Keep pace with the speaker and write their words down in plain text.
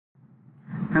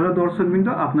Hello দর্শকবৃন্দ,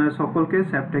 আপনারা সকলকে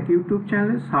ShafTech ইউটিউব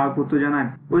চ্যানেলে স্বাগত জানাই।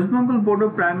 West Bengal board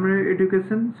of primary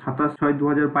education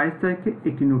 27/6/2022 তারিখে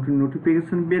একটি নতুন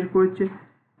নোটিফিকেশন বের করেছে।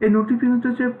 এই নোটিফিকেশনটা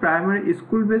হচ্ছে primary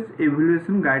school base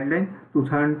evaluation guideline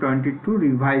 2022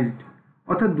 revised,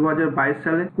 অর্থাৎ 2022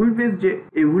 সালে স্কুল বেস যে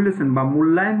এভ্যালুয়েশন বা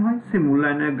মূল্যায়ন হয় সেই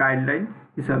মূল্যায়নের গাইডলাইন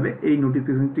হিসাবে এই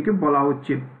নোটিফিকেশনটিকে বলা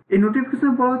হচ্ছে। এই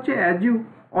নোটিফিকেশনে বলা হচ্ছে, as you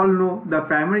all know, the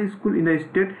primary school in the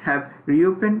state have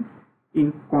reopen in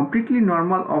completely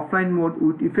normal offline mode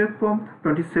with effect from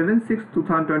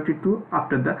 27/6/2022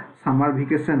 after the summer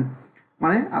vacation।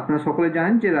 মানে আপনারা সকলে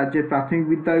জানেন যে রাজ্যের প্রাথমিক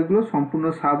বিদ্যালয়গুলো সম্পূর্ণ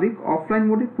স্বাভাবিক অফলাইন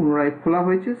মোডে পুনরায় খোলা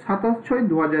হয়েছে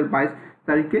 27/6/2022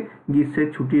 তারিখে গ্রীষ্মের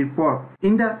ছুটির পর।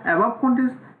 In the above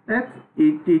context,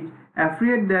 it is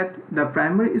apprehended that the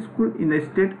primary school in the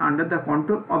state under the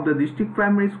control of the district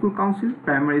primary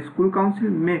school council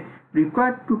may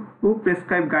required to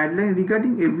prescribe guidelines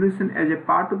regarding evaluation as a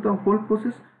part of the whole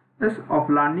process of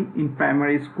learning in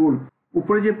primary school।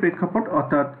 উপরে যে প্রেক্ষাপট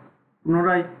অর্থাৎ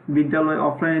পুনরায় বিদ্যালয়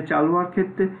অফলাইনে চালু হওয়ার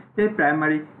ক্ষেত্রে এই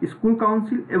প্রাইমারি স্কুল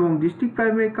কাউন্সিল এবং ডিস্ট্রিক্ট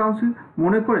প্রাইমারি কাউন্সিল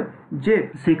মনে করে যে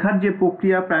শেখার যে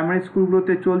প্রক্রিয়া প্রাইমারি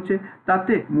স্কুলগুলোতে চলছে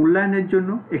তাতে মূল্যায়নের জন্য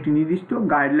একটি নির্দিষ্ট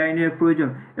গাইডলাইনের প্রয়োজন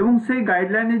এবং সেই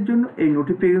গাইডলাইনের জন্য এই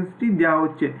নোটিফিকেশনটি দেওয়া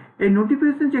হচ্ছে। এই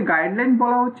নোটিফিকেশন যে গাইডলাইন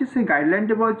বলা হচ্ছে সেই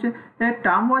গাইডলাইনটা বলা হচ্ছে,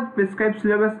 term wise prescribe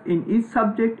syllabus in each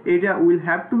subject area will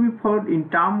have to be followed in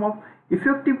term of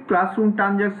effective classroom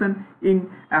transaction in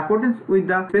accordance with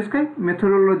the prescribed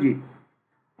methodology।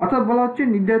 অর্থাৎ বলা হচ্ছে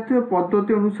নির্ধারিত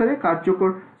পদ্ধতি অনুসারে কার্যকর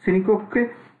শ্রেণীকক্ষে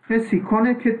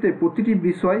শিক্ষণের ক্ষেত্রে প্রতিটি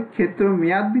বিষয় ক্ষেত্র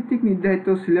মেয়াদ ভিত্তিক নির্ধারিত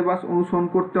সিলেবাস অনুসরণ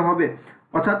করতে হবে।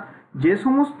 অর্থাৎ যে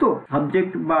সমস্ত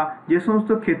সাবজেক্ট বা যে সমস্ত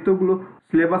ক্ষেত্রগুলো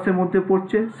সিলেবাসের মধ্যে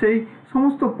পড়ছে সেই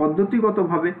সমস্ত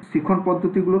পদ্ধতিগতভাবে শিক্ষণ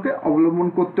পদ্ধতিগুলোকে অবলম্বন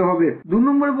করতে হবে। 2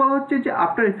 নম্বরে বলা হচ্ছে যে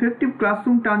after effective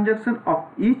classroom transaction of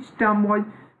each term wise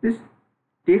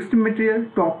text material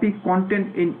topic content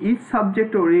in each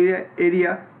subject or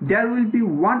area there will be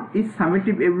one each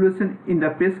summative evaluation in the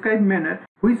prescribed manner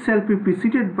which shall be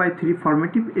preceded by 3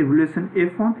 formative evaluation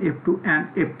F1 F2 and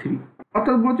F3।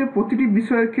 অর্থাৎ বলছে প্রতিটি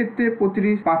বিষয়ের ক্ষেত্রে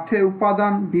প্রতিটি পাঠ্যের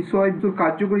উপাদান বিষয়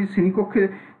কার্যকরী শ্রেণীকক্ষের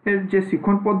যে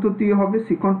শিক্ষণ পদ্ধতি হবে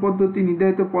শিক্ষণ পদ্ধতি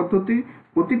নির্ধারিত পদ্ধতি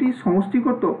প্রতিটি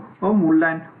সমষ্টিগত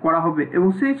মূল্যায়ন করা হবে এবং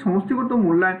সেই সমষ্টিগত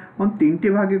মূল্যায়ন 3টে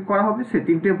ভাগে করা হবে। সেই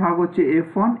 3টে ভাগ হচ্ছে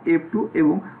F1 F2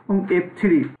 এবং F3।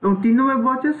 এবং 3 নম্বর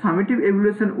বলছে summative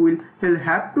evaluation will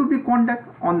have to B conduct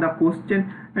on the question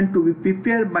and to be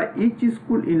prepared by each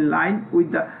school in line with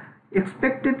the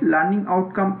expected learning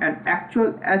outcome and actual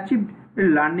achieved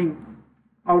learning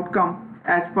outcome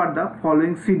as per the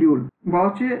following schedule। বলা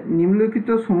হচ্ছে নিম্নলিখিত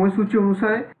সময়সূচি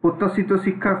অনুসারে প্রত্যাশিত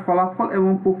শিক্ষার ফলাফল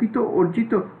এবং প্রকৃত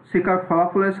অর্জিত শেখার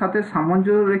ফলাফলের সাথে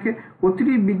সামঞ্জস্য রেখে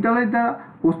প্রতিটি বিদ্যালয় দ্বারা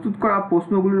প্রস্তুত করা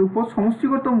প্রশ্নগুলির উপর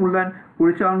সমষ্টিগত মূল্যায়ন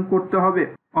পরিচালনা করতে হবে।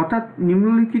 অর্থাৎ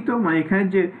নিম্নলিখিত মানে এখানে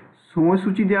যে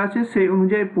সময়সূচি দেওয়া আছে সেই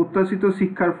অনুযায়ী প্রত্যাশিত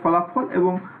শিক্ষার ফলাফল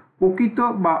এবং প্রকৃত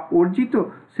বা অর্জিত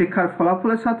শিক্ষার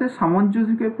ফলাফলের সাথে সামঞ্জস্য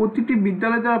রেখে প্রতিটি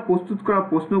বিদ্যালয় দ্বারা প্রস্তুত করা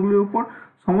প্রশ্নগুলির উপর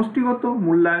সমষ্টিগত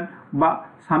মূল্যায়ন বা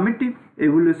সামেটিভ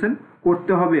এভ্যালুয়েশন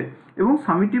করতে হবে। এবং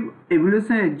সামেটিভ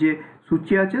এভ্যালুয়েশনের যে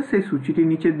সূচি আছে সেই সূচিটি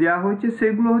নিচে দেওয়া হয়েছে,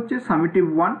 সেগুলো হচ্ছে সামেটিভ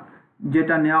 1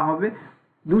 যেটা নেওয়া হবে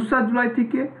 2 জুলাই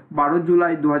থেকে 12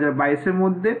 জুলাই 2022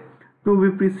 মধ্যে, two B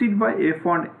precede by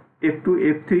F1 F2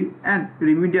 F3 and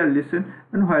remedial lesson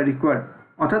and where required.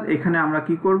 অর্থাৎ এখানে আমরা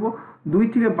কি করব 2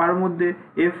 থেকে 12 মধ্যে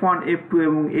F1 F2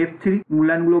 এবং F3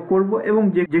 মূল্যায়নগুলো করব এবং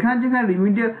যেখানে যেখানে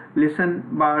রিমিডিয়াল লেসন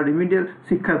বা রিমিডিয়াল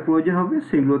শিক্ষার প্রয়োজন হবে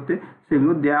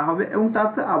সেগুলো দেওয়া হবে এবং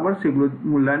তারপরে আবার সেগুলো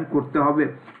মূল্যায়ন করতে হবে।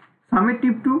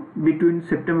 Summative 2 between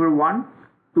September 1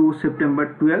 to September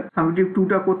 12। Summative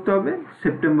 2টা করতে হবে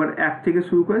সেপ্টেম্বর 1 থেকে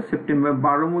শুরু করে সেপ্টেম্বর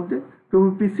 12 মধ্যে, two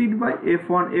B precede by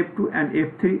F1 F2 and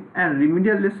F3 and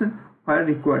remedial lesson where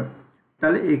required.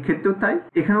 তাহলে এক্ষেত্রেও তাই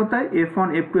এখানেও তাই F1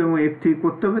 F2 এবং F3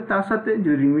 করতে হবে, তার সাথে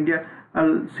যদি রিমিডিয়াল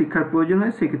শিক্ষার প্রয়োজন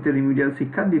হয় সেক্ষেত্রে রিমিডিয়াল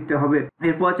শিক্ষা দিতে হবে।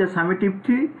 এরপর আছে সামেটিভ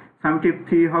 3। সামেটিভ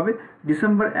 3 হবে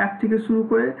ডিসেম্বর 1 থেকে শুরু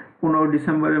করে 15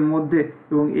 ডিসেম্বরের মধ্যে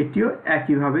এবং এটিও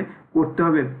একইভাবে করতে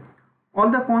হবে। All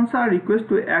the concern request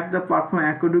to act the perform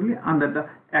accordingly under the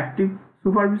active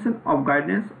supervision of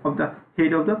guidance of the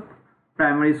head of the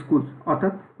primary school.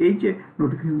 অর্থাৎ এই যে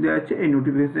নোটিফিকেশন দেওয়া হচ্ছে এই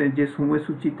নোটিফিকেশনের যে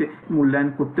সময়সূচিতে মূল্যায়ন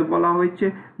করতে বলা হয়েছে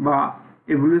বা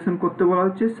এভ্যালুয়েশন করতে বলা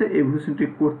হচ্ছে সেই এভ্যালুয়েশনটি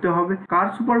করতে হবে। কার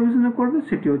সুপারভিশনে করবে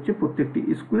সেটি হচ্ছে প্রত্যেকটি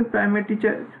স্কুলের প্রাইমারি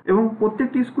টিচার এবং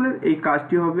প্রত্যেকটি স্কুলের এই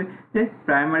কাজটি হবে যে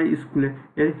প্রাইমারি স্কুলের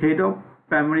হেড অফ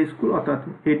প্রাইমারি স্কুল অর্থাৎ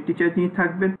হেড টিচার যিনি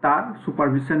থাকবেন তার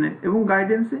সুপারভিশনে এবং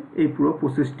গাইডেন্সে এই পুরো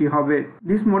প্রসেসটি হবে।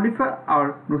 This modify hour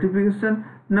notification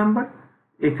number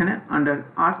এখানে আন্ডার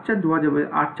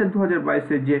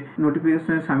 8/4/2022 যে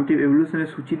নোটিফিকেশনের সামেটিভ এভ্যালুয়েশনের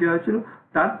সূচি দেওয়া হয়েছিল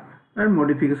তার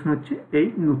মডিফিকেশন হচ্ছে এই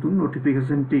নতুন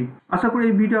নোটিফিকেশনটি। আশা করি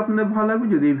এই ভিডিও আপনাদের ভালো লাগবে।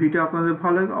 যদি এই ভিডিও আপনাদের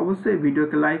ভালো লাগে অবশ্যই এই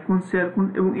ভিডিওকে লাইক করুন, শেয়ার করুন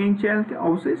এবং এই চ্যানেলকে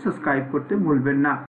অবশ্যই সাবস্ক্রাইব করতে ভুলবেন না।